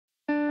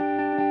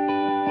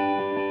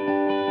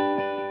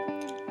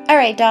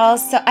Alright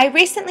dolls, so I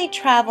recently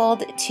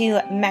traveled to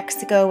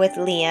Mexico with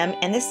Liam,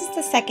 and this is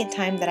the second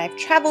time that I've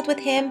traveled with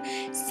him.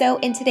 So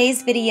in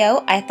today's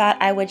video, I thought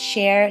I would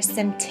share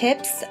some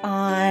tips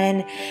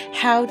on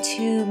how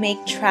to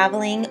make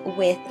traveling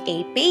with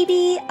a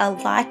baby a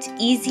lot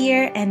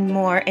easier and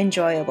more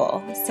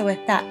enjoyable. So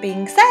with that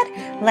being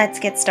said, let's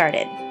get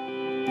started.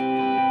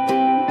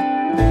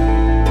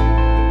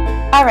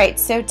 Alright,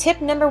 so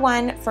tip number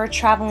one for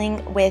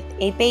traveling with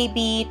a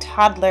baby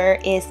toddler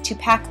is to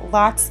pack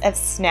lots of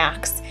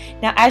snacks.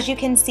 Now as you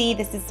can see,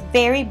 this is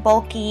very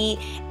bulky,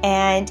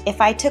 and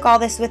if I took all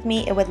this with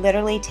me, it would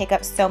literally take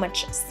up so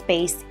much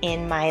space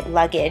in my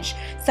luggage.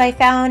 So I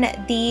found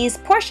these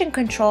portion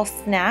control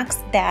snacks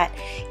that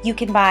you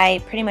can buy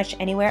pretty much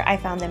anywhere. I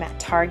found them at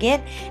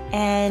Target,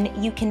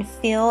 and you can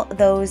fill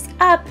those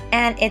up,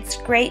 and it's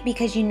great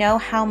because you know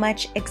how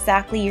much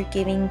exactly you're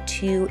giving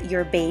to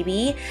your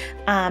baby.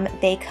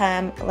 They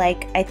come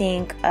like, I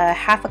think, a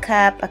half a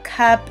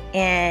cup,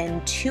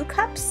 and 2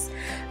 cups.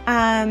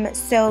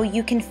 So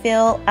you can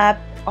fill up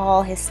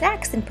all his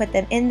snacks and put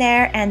them in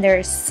there, and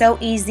they're so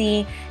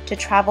easy to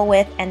travel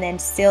with, and then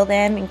seal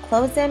them and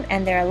close them,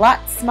 and they're a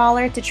lot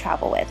smaller to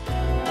travel with.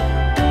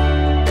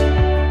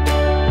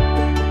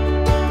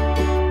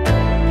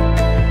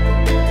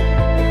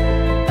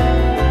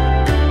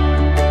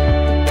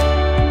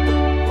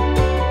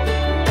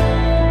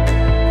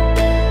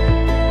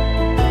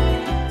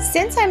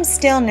 Since I'm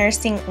still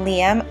nursing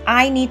Liam,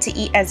 I need to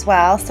eat as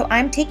well, so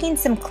I'm taking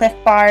some Cliff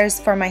Bars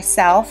for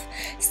myself,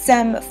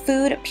 some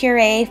food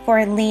puree for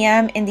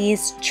Liam in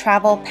these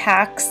travel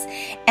packs,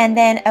 and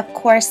then of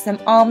course some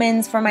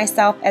almonds for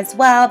myself as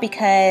well,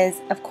 because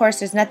of course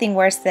there's nothing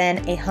worse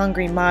than a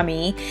hungry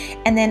mommy,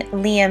 and then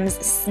Liam's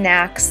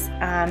snacks.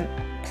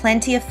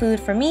 Plenty of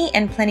food for me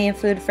and plenty of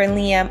food for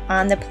Liam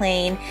on the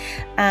plane.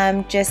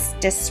 Just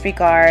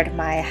disregard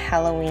my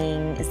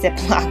Halloween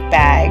Ziploc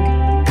bag.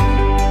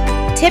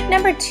 Tip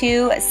number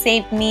 2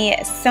 saved me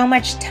so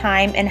much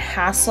time and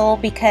hassle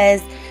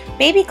because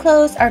baby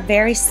clothes are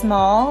very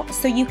small,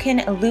 so you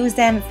can lose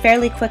them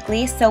fairly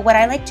quickly. So what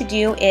I like to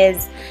do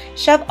is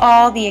shove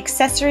all the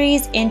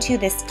accessories into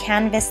this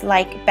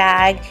canvas-like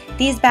bag.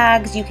 These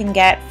bags you can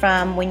get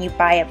from when you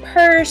buy a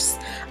purse,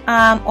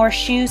 or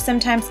shoes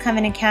sometimes come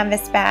in a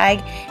canvas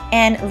bag,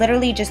 and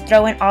literally just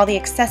throw in all the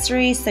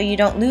accessories so you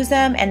don't lose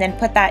them, and then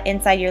put that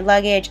inside your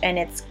luggage, and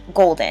it's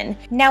golden.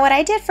 Now what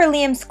I did for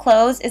Liam's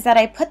clothes is that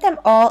I put them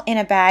all in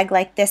a bag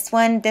like this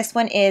one. This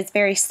one is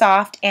very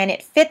soft and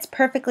it fits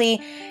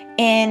perfectly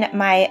in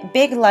my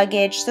big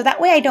luggage, so that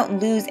way I don't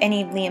lose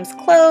any of Liam's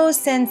clothes.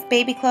 Since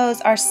baby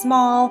clothes are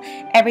small,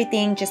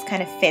 everything just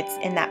kind of fits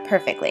in that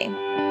perfectly.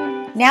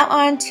 Now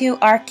on to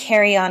our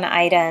carry-on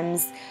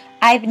items.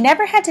 I've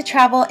never had to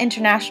travel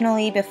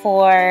internationally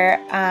before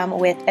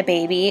with a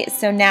baby,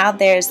 so now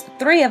there's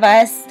 3 of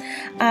us.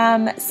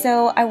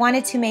 So I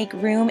wanted to make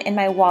room in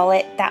my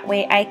wallet, that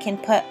way I can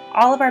put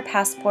all of our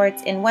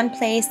passports in one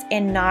place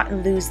and not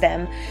lose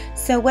them.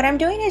 So what I'm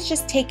doing is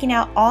just taking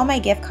out all my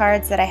gift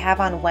cards that I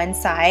have on one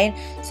side,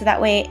 so that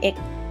way it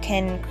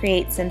can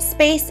create some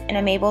space and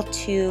I'm able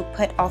to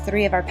put all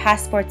 3 of our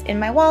passports in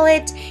my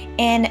wallet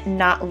and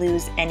not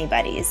lose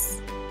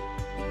anybody's.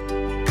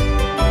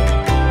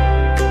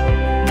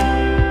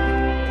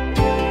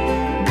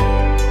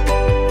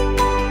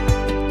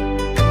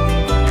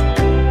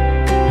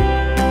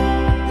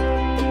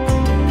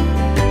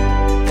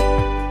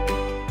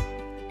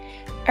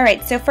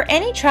 Alright, so for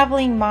any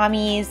traveling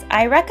mommies,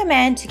 I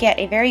recommend to get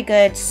a very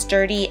good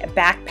sturdy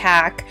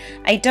backpack.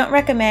 I don't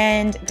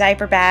recommend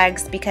diaper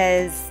bags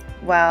because,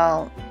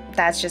 well,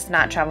 that's just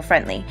not travel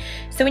friendly.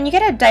 So when you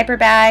get a diaper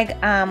bag,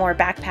 or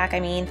backpack I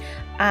mean,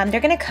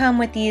 they're going to come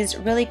with these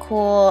really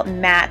cool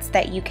mats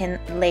that you can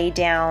lay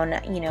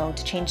down, you know,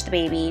 to change the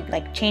baby,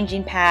 like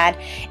changing pad.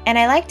 And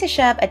I like to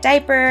shove a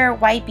diaper,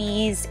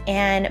 wipes,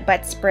 and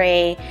butt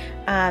spray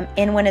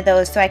in one of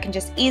those, so I can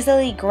just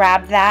easily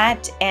grab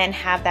that and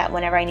have that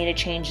whenever I need to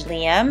change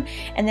Liam.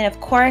 And then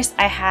of course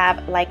I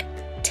have like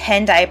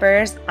 10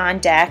 diapers on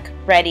deck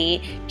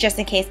ready just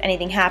in case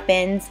anything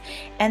happens.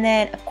 And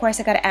then of course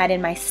I got to add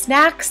in my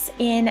snacks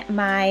in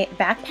my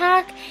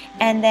backpack,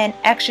 and then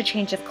extra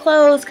change of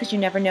clothes because you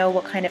never know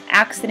what kind of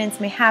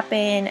accidents may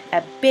happen,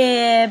 a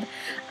bib,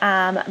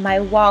 my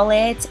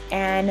wallet,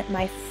 and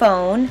my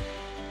phone.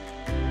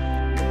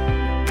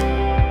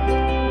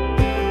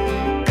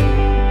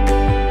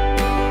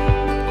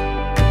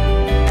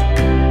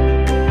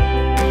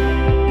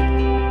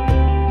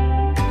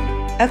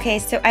 Okay,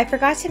 so I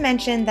forgot to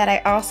mention that I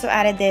also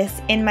added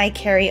this in my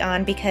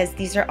carry-on because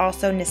these are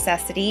also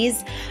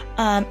necessities.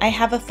 I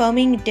have a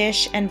foaming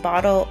dish and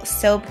bottle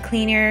soap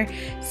cleaner,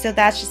 so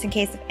that's just in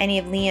case if any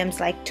of Liam's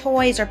like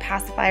toys or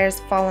pacifiers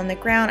fall on the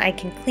ground, I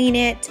can clean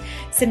it.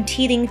 Some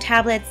teething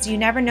tablets. You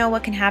never know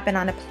what can happen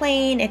on a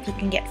plane if you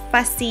can get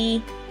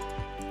fussy.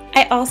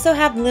 I also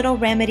have Little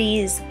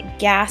Remedies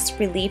gas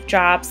relief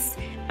drops.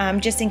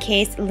 just in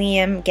case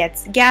Liam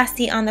gets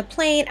gassy on the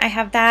plane. I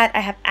have that. I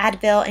have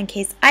Advil in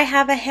case I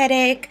have a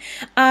headache.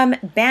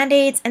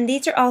 Band-Aids, and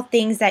these are all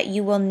things that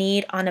you will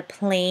need on a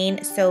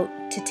plane, so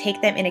to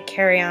take them in a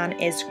carry-on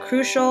is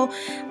crucial.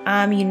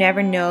 You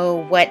never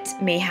know what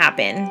may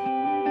happen.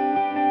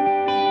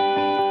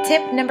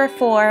 Tip number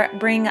 4,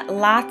 bring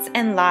lots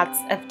and lots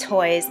of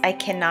toys. I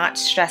cannot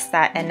stress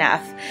that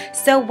enough.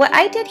 So what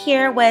I did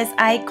here was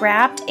I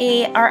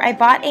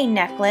bought a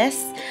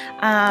necklace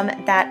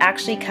that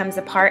actually comes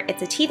apart.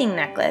 It's a teething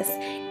necklace,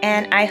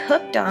 and I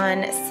hooked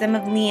on some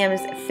of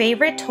Liam's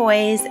favorite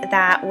toys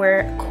that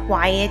were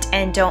quiet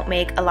and don't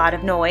make a lot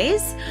of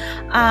noise,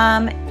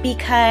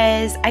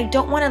 because I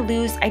didn't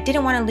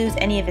want to lose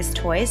any of his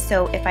toys.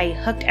 So if I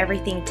hooked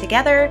everything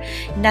together,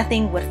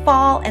 nothing would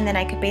fall, and then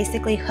I could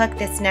basically hook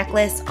this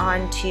necklace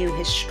onto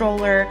his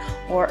stroller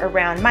or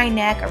around my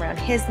neck, around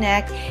his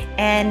neck,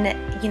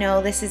 and you know,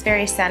 this is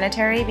very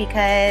sanitary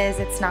because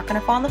it's not going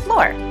to fall on the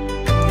floor.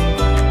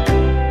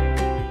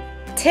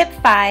 Tip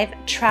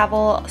 5,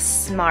 travel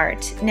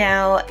smart.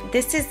 Now,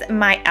 this is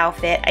my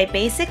outfit. I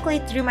basically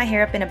threw my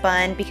hair up in a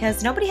bun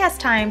because nobody has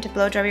time to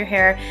blow dry your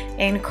hair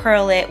and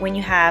curl it when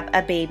you have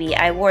a baby.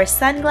 I wore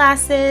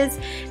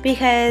sunglasses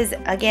because,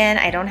 again,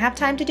 I don't have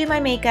time to do my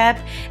makeup.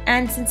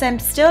 And since I'm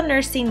still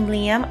nursing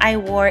Liam, I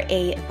wore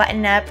a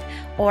button-up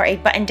or a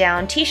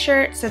button-down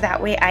t-shirt, so that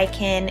way I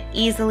can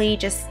easily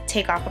just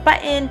take off a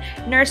button,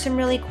 nurse him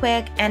really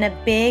quick, and a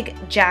big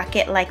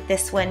jacket like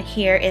this one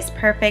here is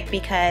perfect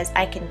because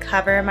I can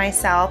cover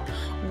myself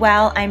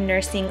while I'm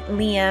nursing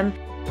Liam.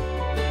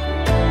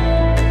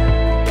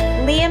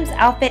 Liam's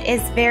outfit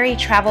is very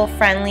travel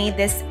friendly.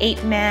 This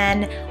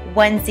 8-man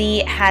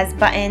onesie has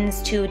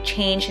buttons to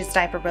change his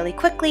diaper really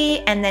quickly,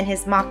 and then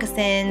his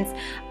moccasins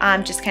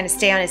just kind of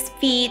stay on his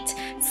feet.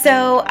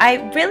 So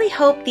I really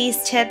hope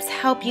these tips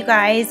help you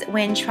guys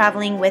when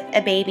traveling with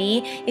a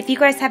baby. If you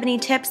guys have any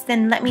tips,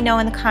 then let me know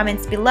in the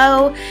comments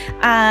below,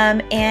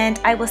 and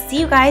I will see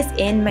you guys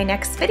in my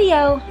next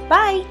video.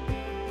 Bye!